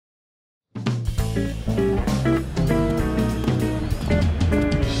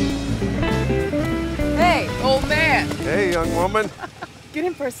young woman. Get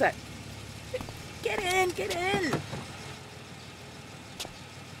in for a sec. Get in, get in.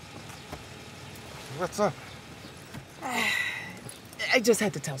 What's up? I just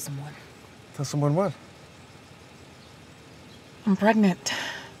had to tell someone. Tell someone what? I'm pregnant.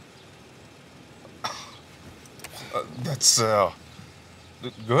 That's,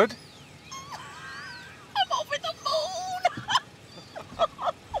 good? I'm over the moon.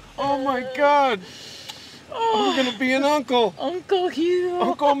 Oh my God. I'm gonna be an uncle. Uncle Hugh.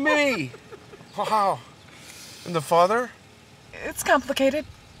 Uncle me. Wow. And the father? It's complicated.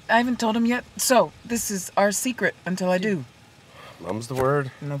 I haven't told him yet. So, this is our secret until I do. Mum's the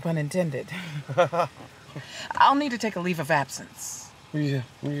word. No pun intended. I'll need to take a leave of absence. Yeah,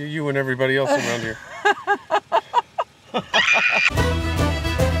 you and everybody else around here.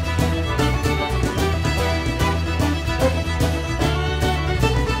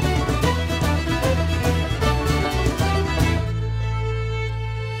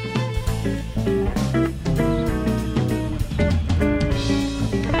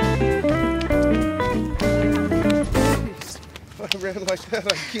 If I ran like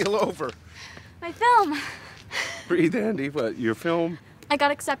that, I'd keel over. My film. Breathe, Andy. What, your film? I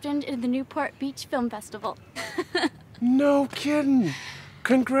got accepted into the Newport Beach Film Festival. No kidding.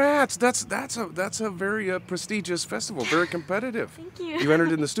 Congrats. That's a very prestigious festival, very competitive. Thank you. You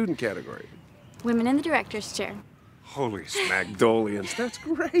entered in the student category. Women in the director's chair. Holy smagdolians, that's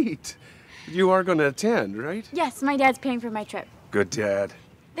great. You are going to attend, right? Yes, my dad's paying for my trip. Good dad.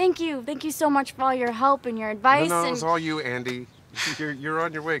 Thank you. Thank you so much for all your help and your advice. No, and... it's all you, Andy. You're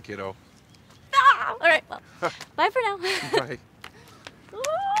on your way, kiddo. Ah! All right, well, bye for now. Bye.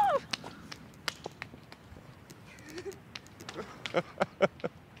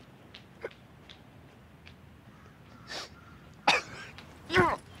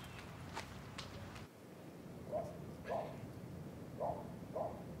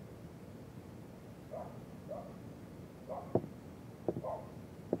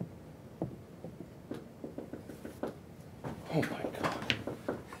 Oh my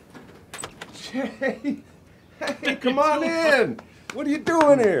God. Jay! Hey, come on in! What are you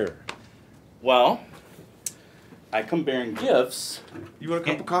doing here? Well, I come bearing gifts. You want a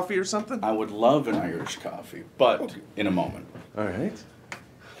cup of coffee or something? I would love an Irish coffee, but in a moment. All right.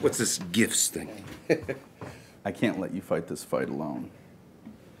 What's this gifts thing? I can't let you fight this fight alone.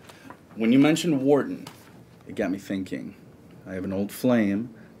 When you mentioned Wharton, it got me thinking. I have an old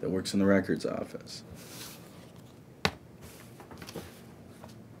flame that works in the records office.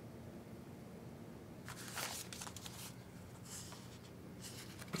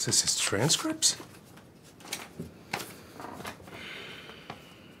 What's this, his transcripts?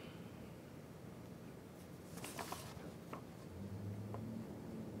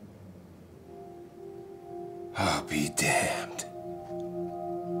 I'll be damned.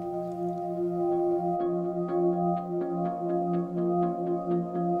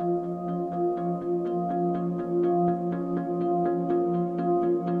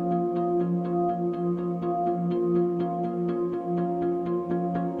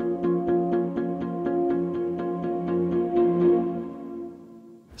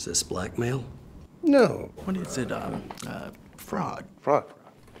 Is this blackmail? No. What is it, fraud? Fraud.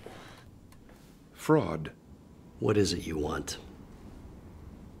 Fraud. What is it you want?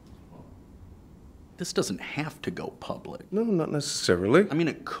 This doesn't have to go public. No, not necessarily. I mean,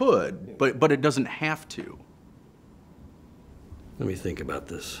 it could, but it doesn't have to. Let me think about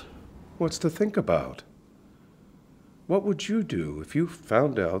this. What's to think about? What would you do if you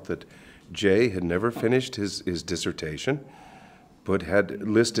found out that Jay had never finished his dissertation, but had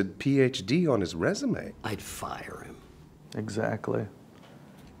listed PhD on his resume? I'd fire him. Exactly.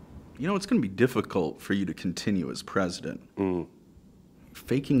 You know, it's going to be difficult for you to continue as president.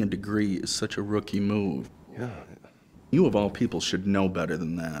 Faking a degree is such a rookie move. Yeah. You, of all people, should know better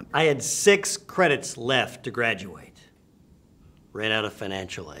than that. I had 6 credits left to graduate. Ran out of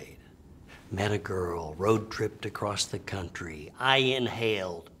financial aid. Met a girl, road tripped across the country. I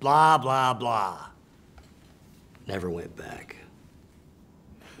inhaled, blah, blah, blah. Never went back.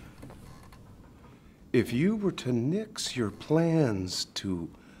 If you were to nix your plans to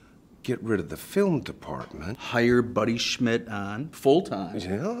get rid of the film department, Hire Buddy Schmidt on full-time.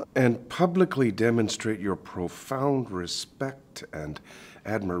 yeah, and publicly demonstrate your profound respect and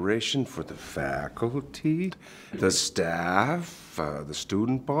admiration for the faculty, the staff, the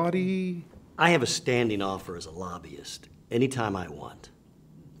student body. I have a standing offer as a lobbyist anytime I want.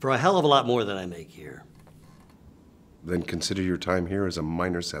 For a hell of a lot more than I make here. Then consider your time here as a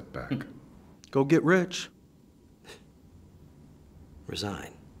minor setback. Go get rich.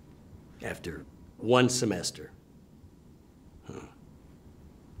 Resign. After 1 semester.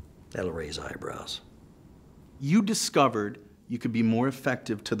 That'll raise eyebrows. You discovered you could be more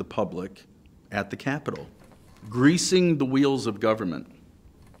effective to the public at the Capitol, greasing the wheels of government.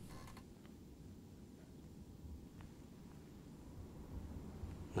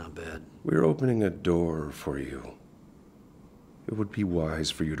 Not bad. We're opening a door for you. It would be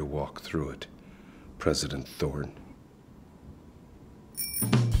wise for you to walk through it, President Throne.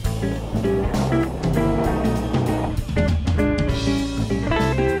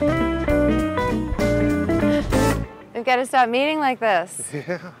 We've got to stop meeting like this.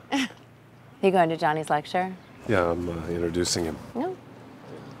 Yeah. You going to Johnny's lecture? Yeah, I'm introducing him. No.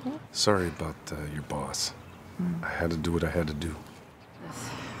 Sorry about your boss. I had to do what I had to do.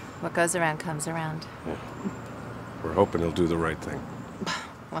 What goes around comes around. Yeah. We're hoping he'll do the right thing.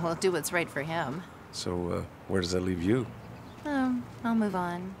 Well, he'll do what's right for him. So, where does that leave you? Oh, I'll move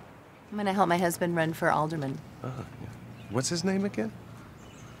on. I'm going to help my husband run for alderman. Yeah. What's his name again?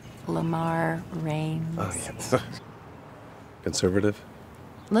 Lamar Raines. Oh, yeah. Conservative?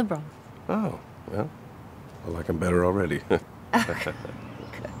 Liberal. Oh, well, I like him better already. Good.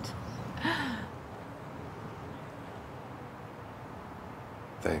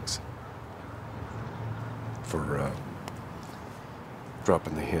 Thanks for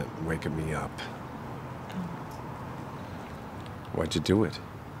dropping the hint and waking me up. Why'd you do it?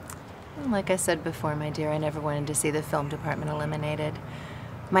 Like I said before, my dear, I never wanted to see the film department eliminated.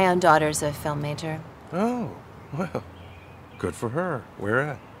 My own daughter's a film major. Oh, well, good for her. Where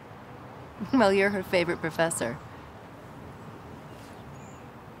at? Well, you're her favorite professor.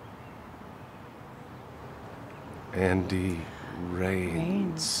 Andy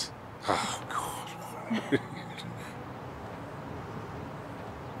Raines. Oh, God.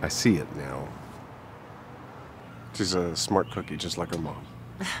 I see it now. She's a smart cookie, just like her mom.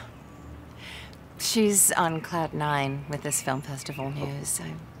 She's on cloud 9 with this film festival news.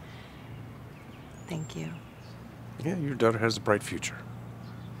 Thank you. Yeah, your daughter has a bright future.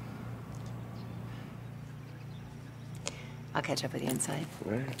 I'll catch up with you inside.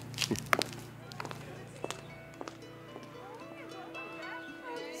 Right.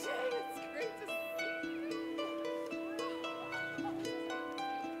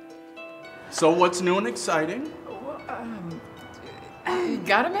 So what's new and exciting?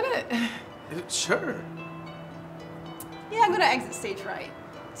 Got a minute? Sure. Yeah, I'm gonna exit stage right.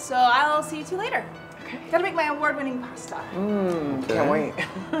 So I'll see you two later. Okay. Gotta make my award-winning pasta. Can't wait.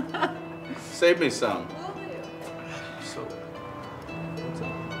 Save me some. Will do. So,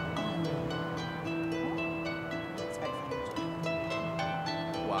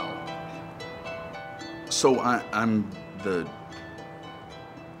 wow. So I'm the...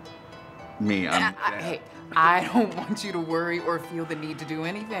 Me, I'm... Hey, I don't want you to worry or feel the need to do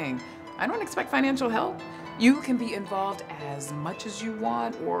anything. I don't expect financial help. You can be involved as much as you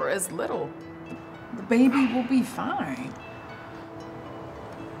want or as little. The baby will be fine.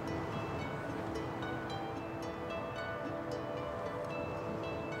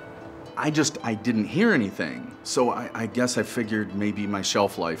 I didn't hear anything. So I guess I figured maybe my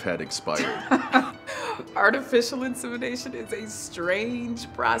shelf life had expired. Artificial insemination is a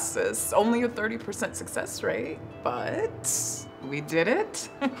strange process. Only a 30% success rate, but we did it.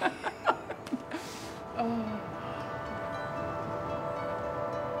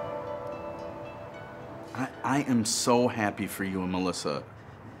 I am so happy for you and Melissa.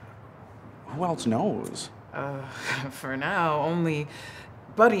 Who else knows? For now, only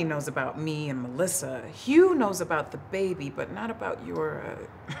Buddy knows about me and Melissa. Hugh knows about the baby, but not about your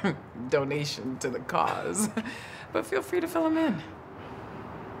donation to the cause. But feel free to fill him in.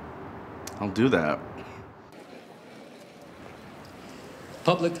 I'll do that.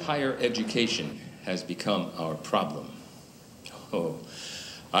 Public higher education has become our problem. Oh,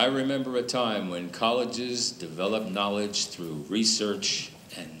 I remember a time when colleges developed knowledge through research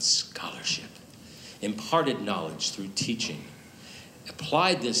and scholarship, imparted knowledge through teaching,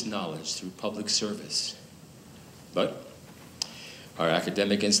 applied this knowledge through public service. But our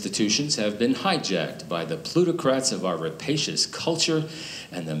academic institutions have been hijacked by the plutocrats of our rapacious culture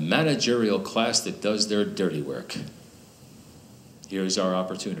and the managerial class that does their dirty work. Here's our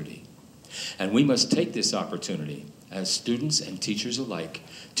opportunity. And we must take this opportunity as students and teachers alike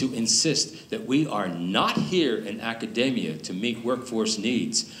to insist that we are not here in academia to meet workforce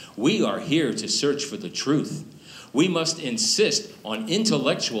needs. We are here to search for the truth. We must insist on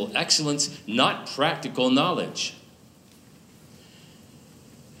intellectual excellence, not practical knowledge.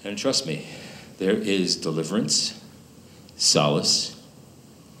 And trust me, there is deliverance, solace,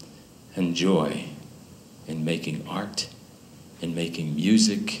 and joy in making art, in making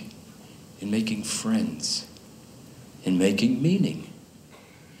music, in making friends, in making meaning.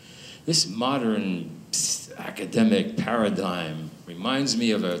 This modern academic paradigm reminds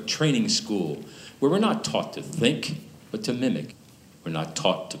me of a training school where we're not taught to think, but to mimic. We're not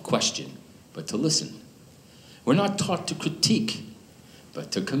taught to question, but to listen. We're not taught to critique,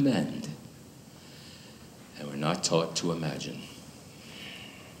 but to commend. And we're not taught to imagine.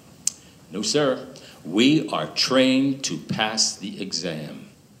 No, sir. We are trained to pass the exam.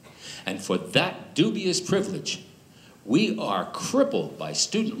 And for that dubious privilege, we are crippled by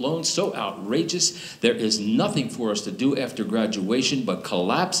student loans so outrageous, there is nothing for us to do after graduation but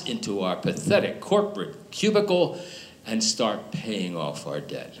collapse into our pathetic corporate cubicle and start paying off our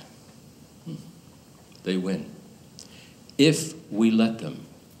debt. They win. If we let them.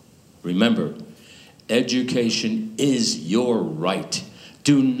 Remember, education is your right.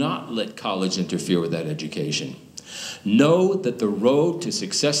 Do not let college interfere with that education. Know that the road to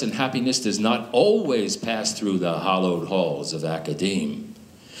success and happiness does not always pass through the hallowed halls of academe.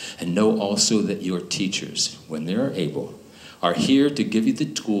 And know also that your teachers, when they are able, are here to give you the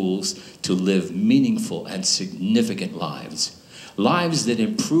tools to live meaningful and significant lives. Lives that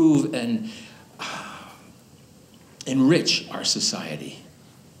improve and enrich our society.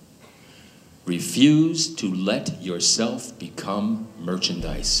 Refuse to let yourself become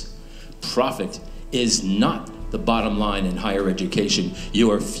merchandise. Profit is not the bottom line in higher education.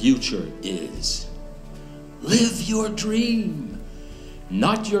 Your future is. Live your dream.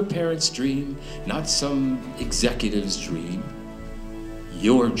 Not your parents' dream, not some executive's dream.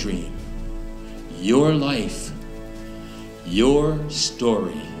 Your dream. Your life. Your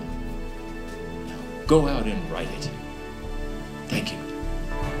story. Now go out and write it. Thank you.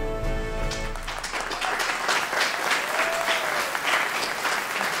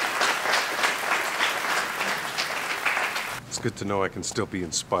 It's good to know I can still be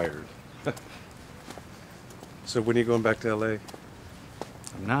inspired. So when are you going back to LA?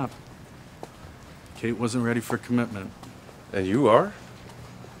 I'm not. Kate wasn't ready for commitment. And you are?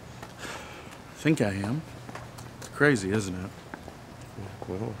 I think I am. It's crazy, isn't it?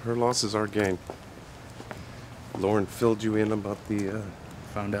 Well, her loss is our gain. Lauren filled you in about the,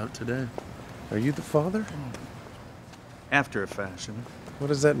 Found out today. Are you the father? After a fashion. What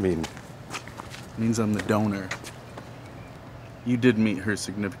does that mean? It means I'm the donor. You did meet her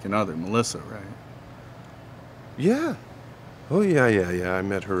significant other, Melissa, right? Yeah. Oh, yeah. I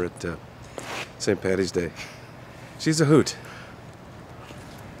met her at St. Patty's Day. She's a hoot.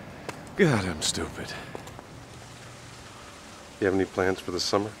 God, I'm stupid. You have any plans for the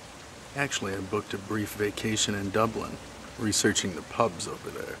summer? Actually, I booked a brief vacation in Dublin, researching the pubs over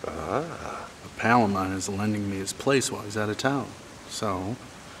there. Ah. A pal of mine is lending me his place while he's out of town. So,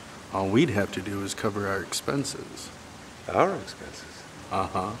 all we'd have to do is cover our expenses. Our expenses?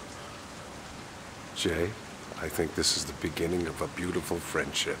 Uh-huh. Jay, I think this is the beginning of a beautiful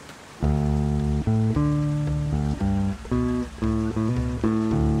friendship.